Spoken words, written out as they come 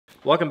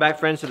Welcome back,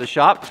 friends, to the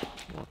shop.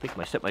 I think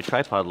I set my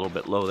tripod a little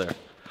bit low there.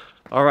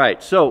 All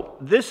right, so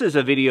this is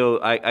a video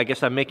I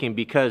guess I'm making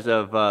because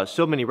of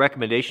so many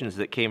recommendations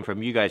that came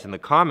from you guys in the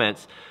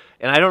comments.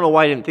 And I don't know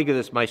why I didn't think of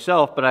this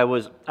myself, but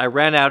I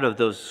ran out of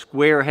those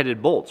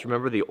square-headed bolts.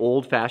 Remember the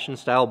old-fashioned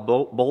style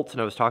bolts,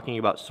 and I was talking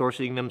about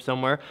sourcing them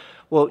somewhere?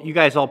 Well, you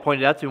guys all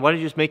pointed out to me, why don't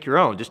you just make your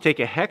own? Just take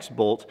a hex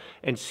bolt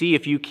and see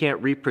if you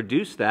can't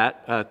reproduce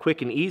that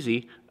quick and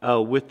easy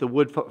with the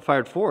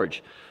wood-fired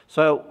forge.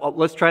 So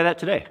let's try that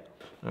today.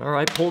 All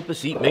right, pull up a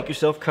seat, make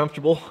yourself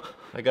comfortable.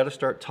 I gotta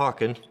start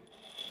talking.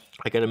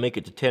 I gotta make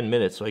it to 10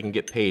 minutes so I can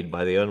get paid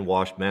by the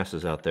unwashed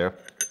masses out there.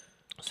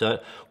 So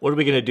what are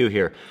we gonna do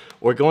here?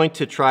 We're going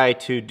to try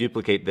to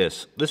duplicate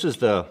this. This is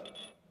the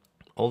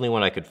only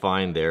one I could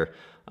find there,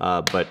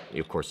 but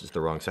of course it's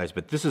the wrong size,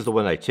 but this is the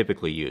one I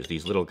typically use,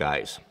 these little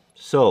guys.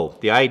 So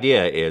the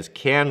idea is,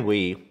 can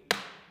we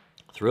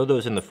throw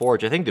those in the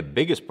forge? I think the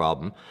biggest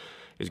problem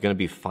is gonna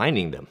be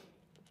finding them.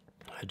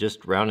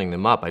 Just rounding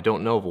them up. I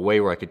don't know of a way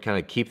where I could kind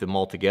of keep them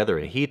all together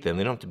and heat them.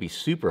 They don't have to be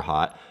super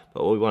hot,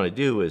 but what we want to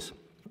do is,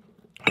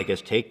 I guess,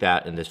 take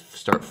that and just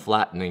start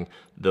flattening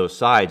those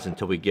sides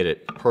until we get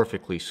it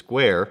perfectly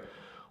square,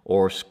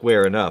 or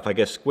square enough. I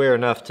guess square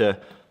enough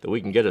that we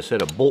can get a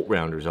set of bolt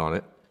rounders on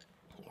it,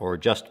 or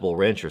adjustable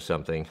wrench or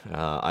something.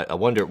 I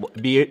wonder,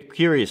 be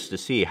curious to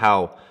see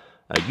how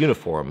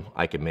uniform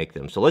I can make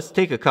them. So let's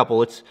take a couple,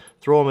 let's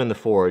throw them in the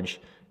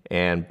forge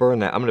and burn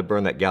that. I'm going to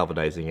burn that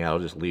galvanizing out. I'll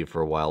just leave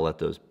for a while, let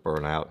those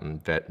burn out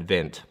and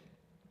vent,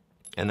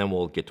 and then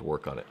we'll get to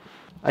work on it.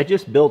 I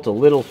just built a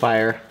little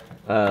fire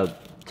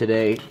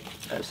today,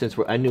 since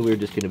I knew we were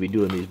just going to be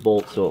doing these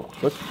bolts. So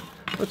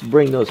let's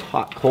bring those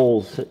hot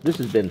coals. This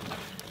has been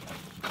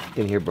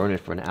in here burning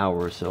for an hour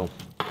or so.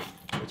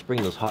 Let's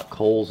bring those hot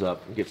coals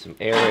up and get some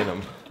air in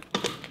them.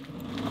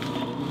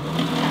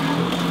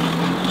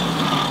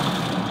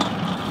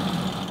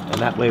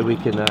 And that way we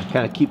can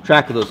kind of keep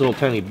track of those little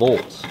tiny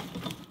bolts.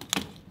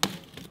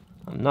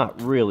 I'm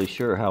not really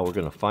sure how we're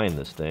going to find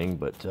this thing,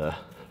 but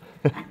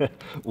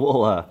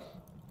we'll,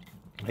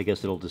 I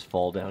guess it'll just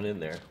fall down in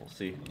there. We'll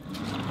see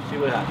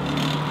what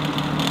happens.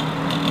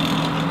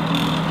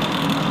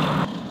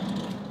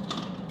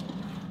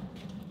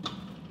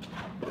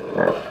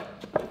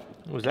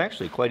 It was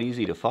actually quite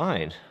easy to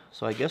find,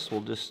 so I guess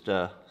we'll just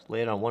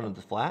lay it on one of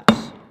the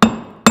flats.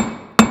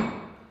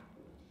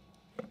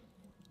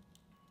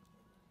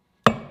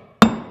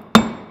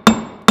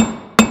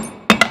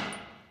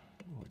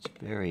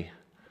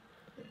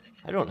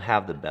 I don't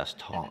have the best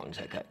tongs.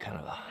 I got kind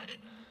of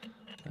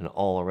an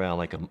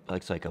all-around,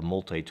 it's like a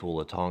multi-tool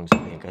of tongs.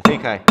 I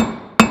think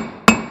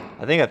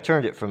I've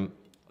turned it from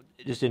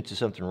just into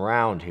something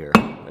round here.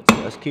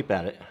 Let's keep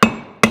at it.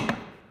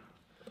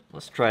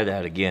 Let's try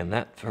that again.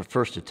 That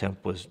first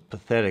attempt was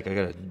pathetic. I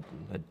got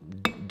a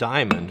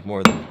diamond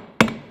more than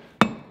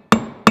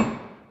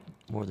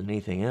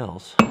anything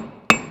else.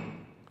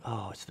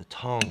 Oh, it's the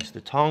tongs.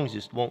 The tongs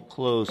just won't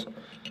close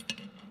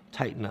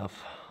tight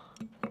enough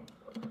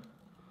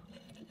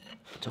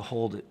to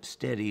hold it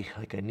steady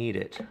like I need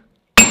it.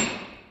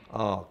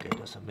 Oh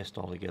goodness, I missed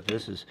altogether.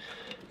 This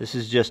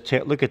is just,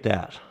 look at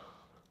that.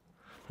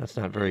 That's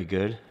not very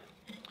good.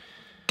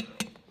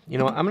 You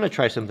know what, I'm gonna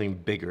try something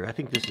bigger. I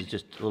think this is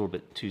just a little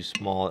bit too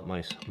small at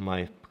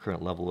my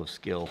current level of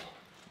skill.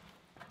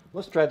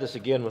 Let's try this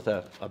again with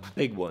a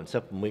big one,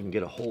 something we can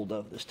get a hold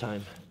of this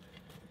time.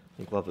 I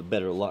think we'll have a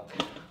better luck.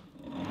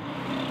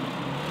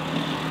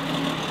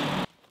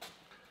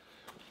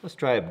 Let's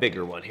try a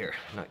bigger one here,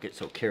 not get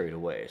so carried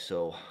away.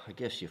 So I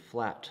guess you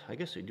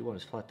do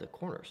want to flat the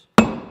corners.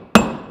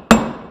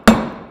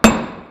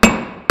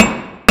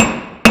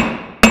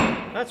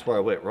 That's where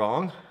I went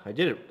wrong. I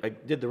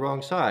did the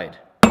wrong side.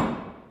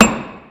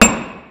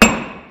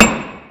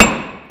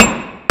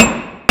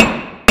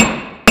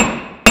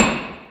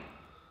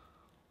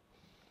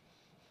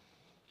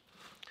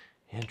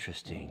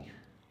 Interesting.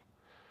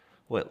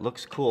 Well, it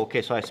looks cool.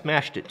 Okay, so I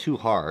smashed it too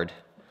hard.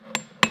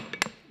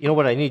 You know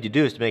what I need to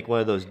do is to make one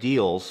of those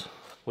deals.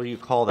 What do you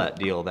call that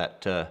deal?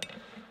 That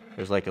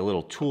there's like a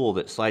little tool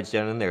that slides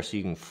down in there so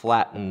you can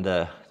flatten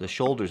the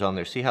shoulders on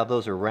there. See how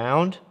those are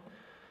round?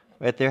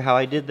 Right there, how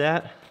I did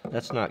that?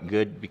 That's not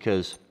good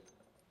because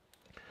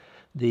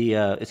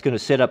it's going to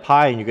sit up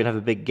high and you're going to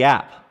have a big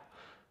gap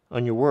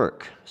on your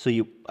work. So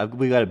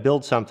we got to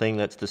build something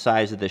that's the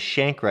size of this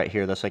shank right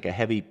here. That's like a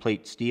heavy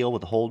plate steel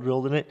with a hole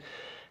drilled in it.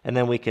 And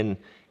then we can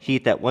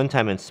heat that one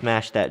time and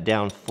smash that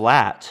down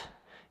flat.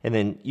 And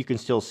then you can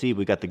still see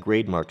we got the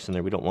grade marks in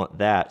there. We don't want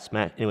that.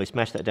 Anyway,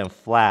 smash that down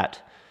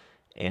flat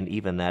and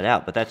even that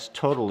out. But that's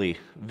totally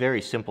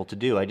very simple to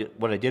do.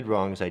 What I did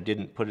wrong is I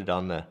didn't put it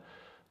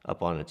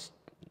up on its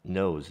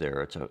nose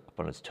there. It's up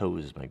on its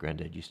toes, as my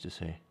granddad used to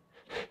say.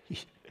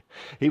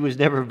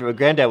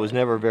 Granddad was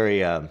never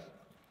very,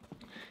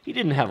 he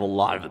didn't have a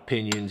lot of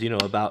opinions, you know,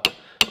 about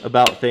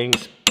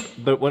things.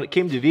 But when it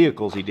came to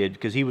vehicles, he did,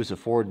 because he was a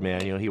Ford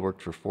man. You know, he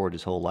worked for Ford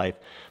his whole life.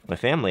 My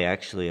family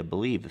actually, I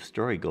believe, the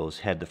story goes,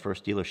 had the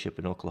first dealership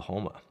in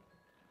Oklahoma.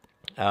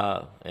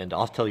 And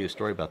I'll tell you a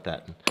story about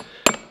that.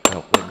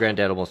 My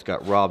granddad almost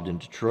got robbed in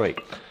Detroit.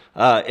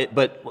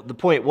 But the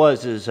point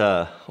was,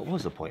 what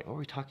was the point? What were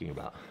we talking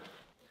about?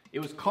 It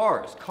was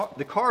cars.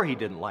 The car he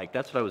didn't like.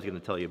 That's what I was going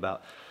to tell you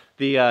about.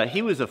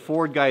 He was a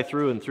Ford guy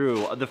through and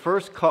through.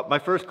 My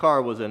first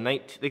car was I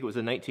think it was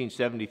a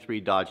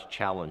 1973 Dodge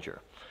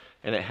Challenger,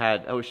 and it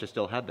had. I wish I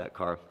still had that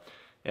car.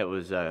 It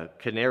was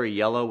canary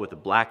yellow with the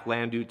black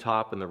landau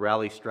top and the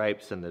rally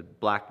stripes and the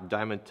black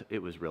diamond.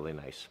 It was really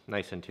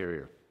nice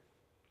interior.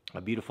 A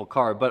beautiful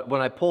car, but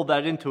when I pulled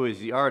that into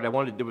his yard, I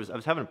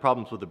was having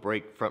problems with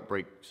the front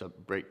brake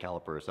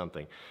caliper or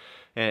something,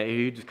 and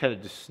he just kind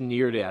of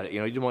sneered at it. You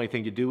know, he didn't want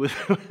anything to do with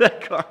that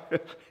car.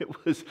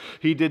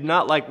 He did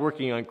not like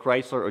working on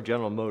Chrysler or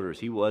General Motors.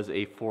 He was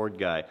a Ford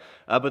guy,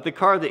 but the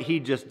car that he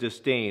just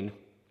disdained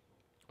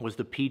was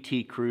the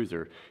PT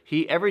Cruiser.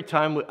 Every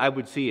time I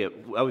would see it,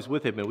 I was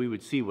with him and we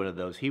would see one of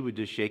those, he would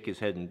just shake his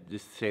head and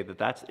just say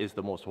that is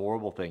the most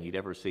horrible thing he'd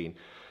ever seen.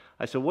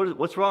 I said,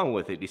 what's wrong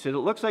with it? He said, it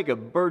looks like a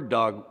bird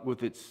dog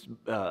with its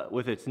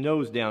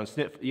nose down,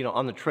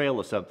 on the trail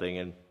or something.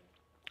 And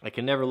I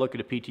can never look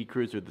at a PT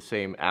Cruiser the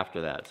same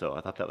after that. So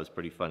I thought that was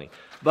pretty funny.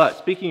 But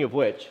speaking of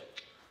which,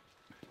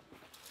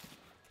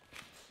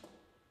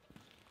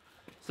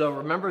 so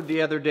remember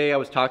the other day I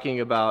was talking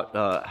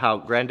about how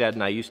Granddad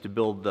and I used to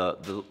build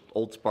the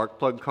old spark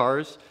plug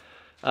cars?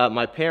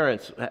 My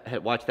parents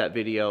had watched that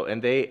video,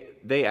 and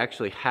they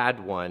actually had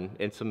one,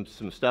 and some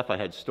stuff I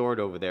had stored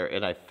over there,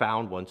 and I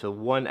found one. So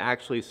one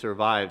actually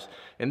survives,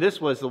 and this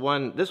was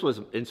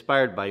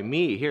inspired by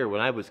me here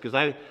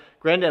because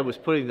Granddad was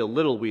putting the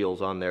little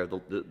wheels on there.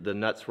 The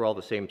nuts were all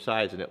the same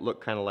size, and it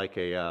looked kind of like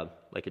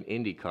an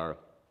Indy car.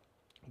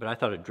 But I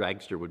thought a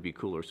dragster would be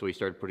cooler, so he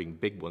started putting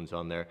big ones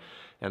on there.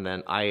 And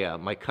then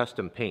my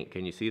custom paint,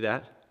 can you see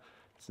that?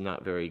 It's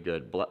not very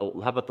good. How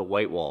about the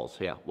white walls?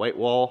 Yeah, white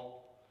wall.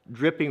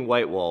 Dripping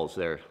white walls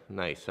there.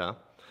 Nice, huh?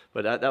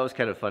 But that was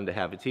kind of fun to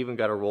have. It's even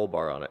got a roll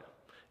bar on it.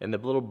 And the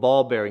little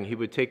ball bearing, he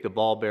would take the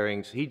ball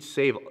bearings. He'd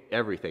save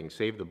everything,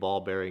 save the ball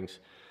bearings,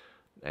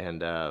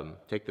 and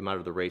take them out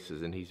of the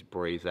races, and he's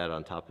braised that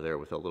on top of there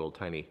with a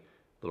tiny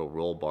little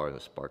roll bar and a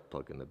spark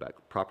plug in the back.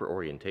 Proper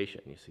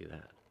orientation, you see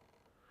that?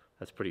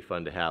 That's pretty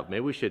fun to have.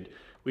 Maybe we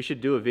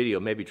should do a video,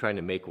 maybe trying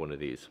to make one of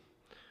these.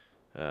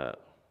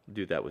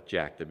 Do that with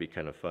Jack. That'd be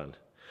kind of fun.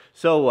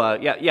 So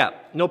yeah,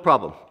 no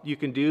problem. You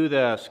can do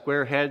the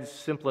square heads,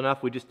 simple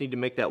enough. We just need to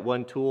make that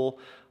one tool.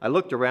 I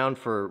looked around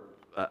for,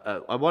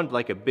 I wanted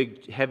like a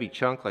big heavy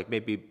chunk, like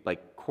maybe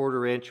like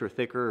 1/4 inch or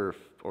thicker,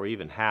 or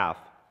even half,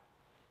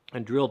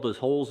 and drilled those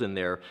holes in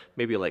there,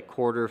 maybe like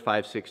 1/4,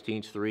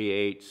 5/16,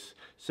 3/8,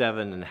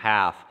 7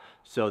 1/2,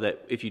 so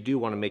that if you do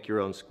want to make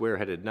your own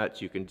square-headed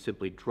nuts, you can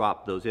simply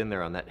drop those in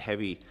there on that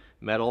heavy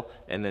metal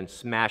and then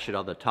smash it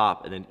on the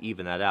top and then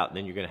even that out. And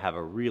then you're going to have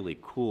a really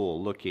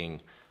cool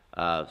looking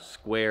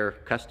square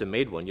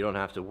custom-made one. You don't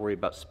have to worry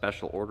about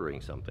special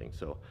ordering something.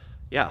 So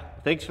yeah,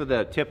 thanks for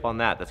the tip on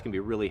that. That's going to be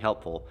really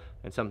helpful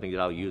and something that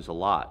I'll use a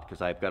lot,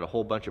 because I've got a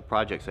whole bunch of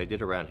projects I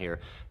did around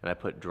here, and I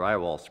put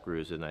drywall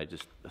screws in.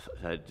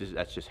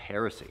 That's just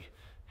heresy.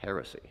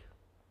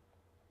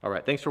 All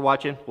right, thanks for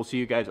watching. We'll see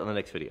you guys on the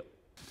next video.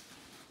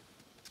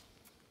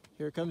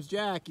 Here comes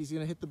Jack. He's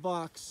going to hit the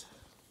box.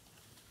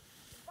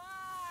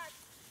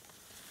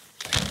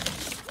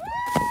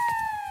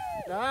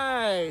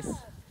 Nice.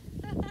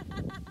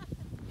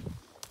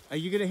 Are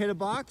you going to hit a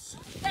box?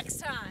 Next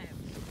time.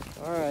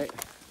 All right.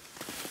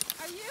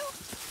 Are you?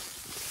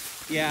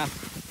 Yeah.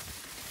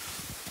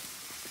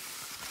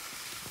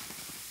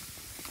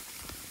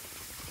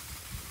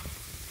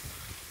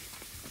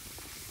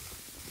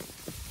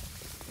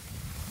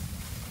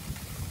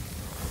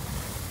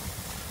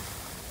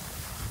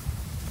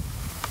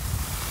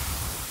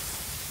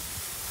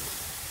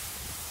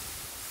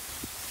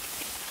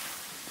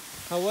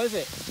 How was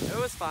it? It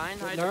was fine.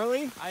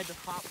 Gnarly? I had to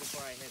pop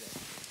before I hit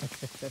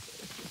it.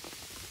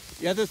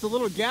 Yeah, there's a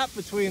little gap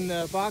between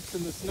the box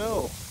and the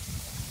snow.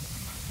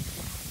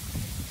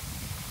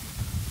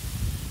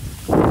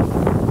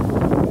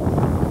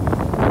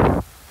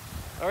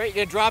 All right, you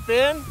gonna drop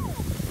in?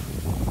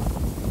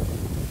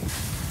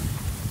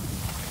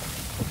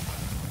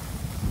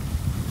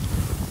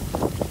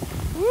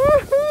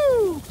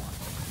 Woohoo!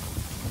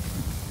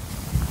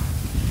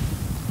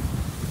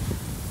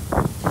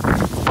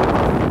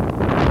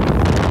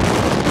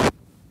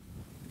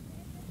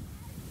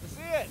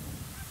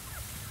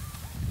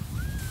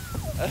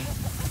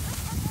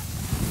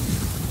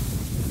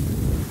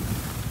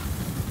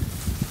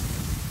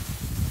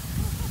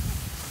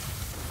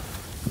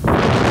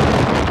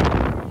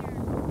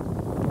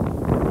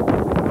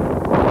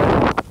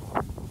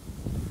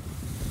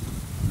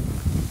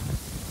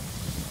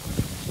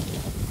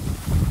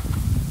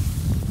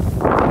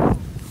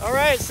 All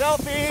right,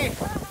 selfie.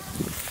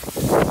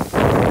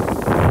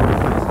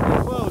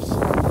 Close.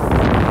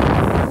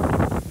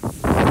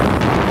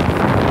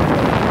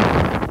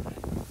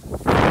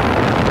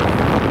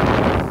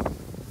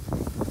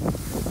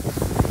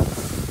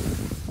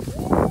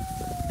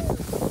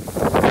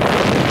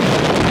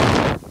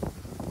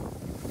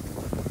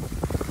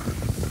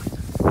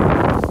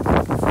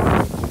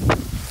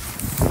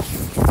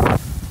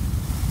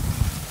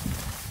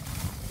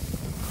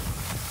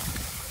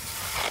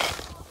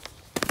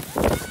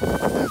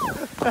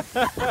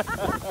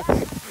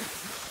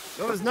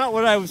 That was not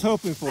what I was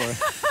hoping for.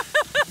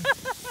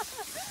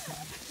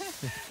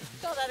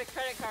 Call that a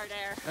credit card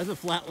error. That's a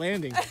flat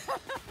landing.